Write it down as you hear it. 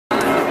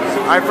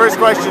right, first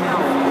question.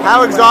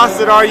 How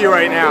exhausted are you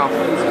right now?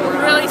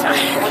 Really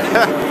tired.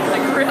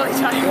 Like really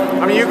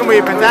tired. I mean, you can be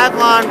a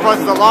pentathlon plus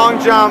the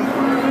long jump.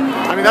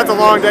 I mean, that's a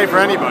long day for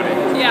anybody.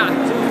 Yeah,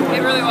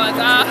 it really was.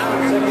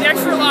 The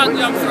extra long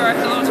jumps were a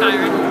little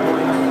tired.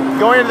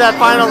 Going into that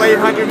final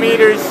 800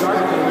 meters,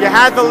 you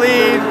had the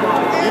lead.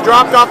 You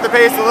dropped off the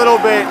pace a little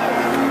bit.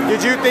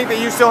 Did you think that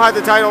you still had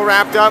the title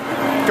wrapped up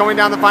going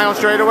down the final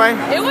straightaway?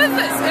 It was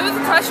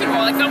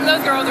questionable. Like some of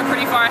those girls were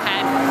pretty far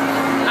ahead.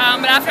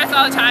 But after I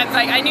saw the times,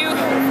 like I knew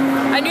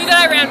that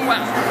I ran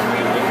well.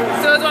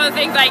 So it was one of the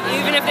things, like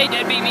even if they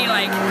did beat me,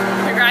 like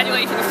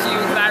congratulations to you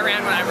because I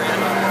ran what I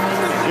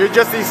ran. You're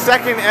just the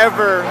second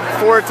ever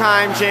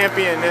four-time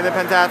champion in the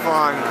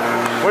pentathlon.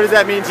 What does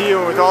that mean to you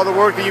with all the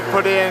work that you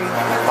put in,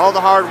 all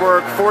the hard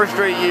work, 4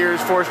 straight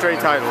years, 4 straight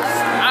titles?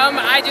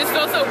 I just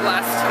feel so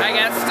blessed, I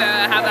guess, to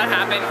have that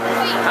happen.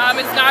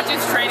 It's not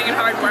just training and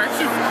hard work.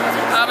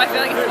 I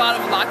feel like it's a lot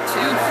of luck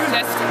too.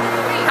 Just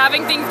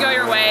having things go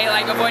your way,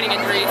 like avoiding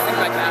injuries,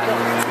 things like that.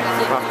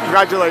 Well,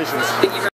 congratulations. Thank you.